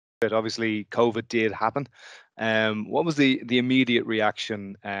it. Obviously, COVID did happen. What was the immediate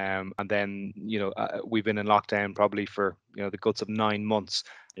reaction? And then, we've been in lockdown probably for, the guts of 9 months.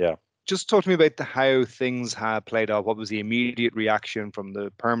 Yeah. Just talk to me about how things have played out. What was the immediate reaction from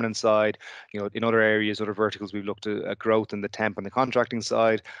the permanent side? In other areas, other verticals, we've looked at growth in the temp and the contracting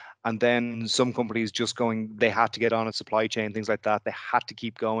side. And then some companies just going, they had to get on a supply chain, things like that. They had to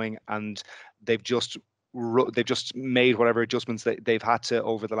keep going, and they've just they've just made whatever adjustments they've had to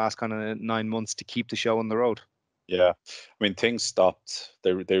over the last kind of 9 months to keep the show on the road. Yeah, I mean things stopped.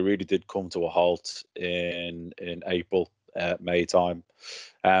 They really did come to a halt in April, May time.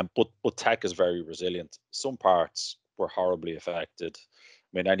 But tech is very resilient. Some parts were horribly affected.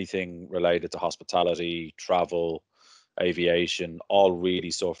 I mean anything related to hospitality, travel, aviation, all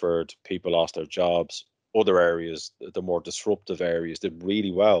really suffered. People lost their jobs. Other areas, the more disruptive areas, did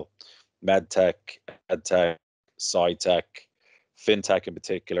really well. Medtech, edtech, sci-tech, fintech in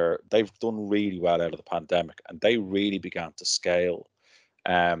particular, they've done really well out of the pandemic, and they really began to scale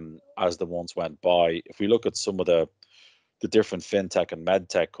as the months went by. If we look at some of the different fintech and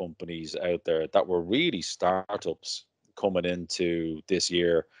medtech companies out there that were really startups coming into this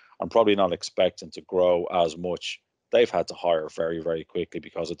year and probably not expecting to grow as much, they've had to hire very, very quickly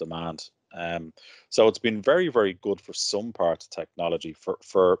because of demand. So it's been very, very good for some parts of technology.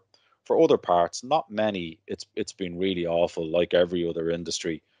 For other parts, not many. It's been really awful, like every other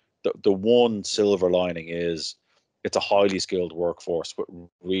industry. The one silver lining is it's a highly skilled workforce with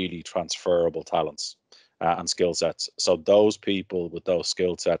really transferable talents and skill sets. So those people with those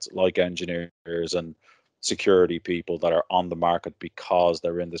skill sets, like engineers and security people that are on the market because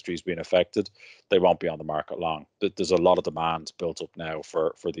their industry's been affected, they won't be on the market long. There's a lot of demand built up now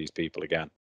for these people again.